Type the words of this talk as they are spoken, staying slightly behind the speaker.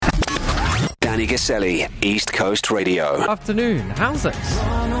Danny Guselli, East Coast Radio. Afternoon, how's it?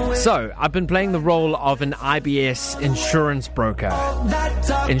 So, I've been playing the role of an IBS insurance broker.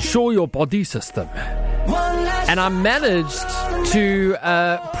 Insure your body system. And I managed to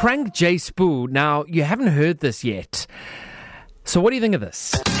prank J Sbu. Now, you haven't heard this yet. So what do you think of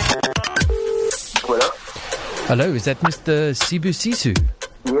this? Hello? Hello, is that Mr. Sisu?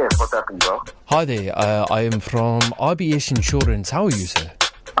 Yes, what's happening, bro? Hi there, I am from IBS Insurance. How are you, sir?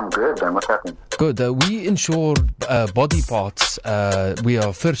 I'm good, man. What's happening? Good. We insure body parts. We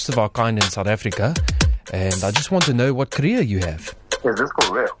are first of our kind in South Africa. And I just want to know what career you have. Is this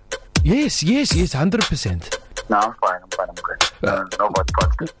for real? Yes, 100%. No, I'm fine, I'm good. No body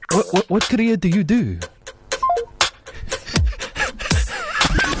parts. What career do you do?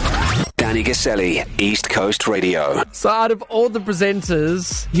 Danny Guselli, East Coast Radio. So out of all the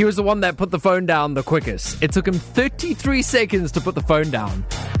presenters, he was the one that put the phone down the quickest. It took him 33 seconds to put the phone down.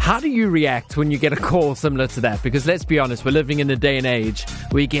 How do you react when you get a call similar to that? Because let's be honest, we're living in a day and age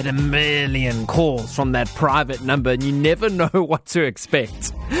where you get a million calls from that private number and you never know what to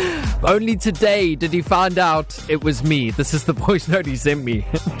expect. Only today did he find out it was me. This is the voice note he sent me.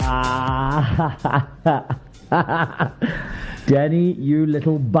 Danny, you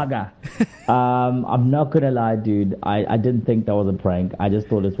little bugger. I'm not going to lie, dude. I didn't think that was a prank. I just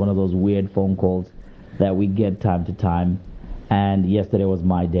thought it's one of those weird phone calls that we get time to time. And yesterday was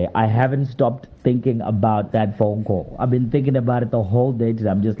my day. I haven't stopped thinking about that phone call. I've been thinking about it the whole day today.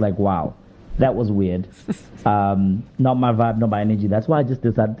 I'm just like, wow, that was weird. Not my vibe, not my energy. That's why I just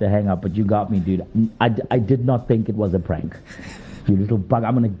decided to hang up. But you got me, dude. I did not think it was a prank. You little bug,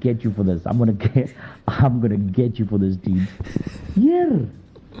 I'm gonna get you for this. I'm gonna get you for this, dude. Yeah,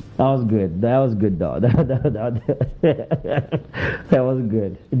 that was good. That was good, though. That was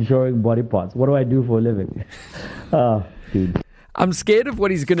good. Insuring body parts. What do I do for a living? Oh, dude. I'm scared of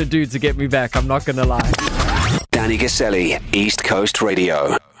what he's gonna do to get me back. I'm not gonna lie. Danny Guselli, East Coast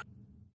Radio.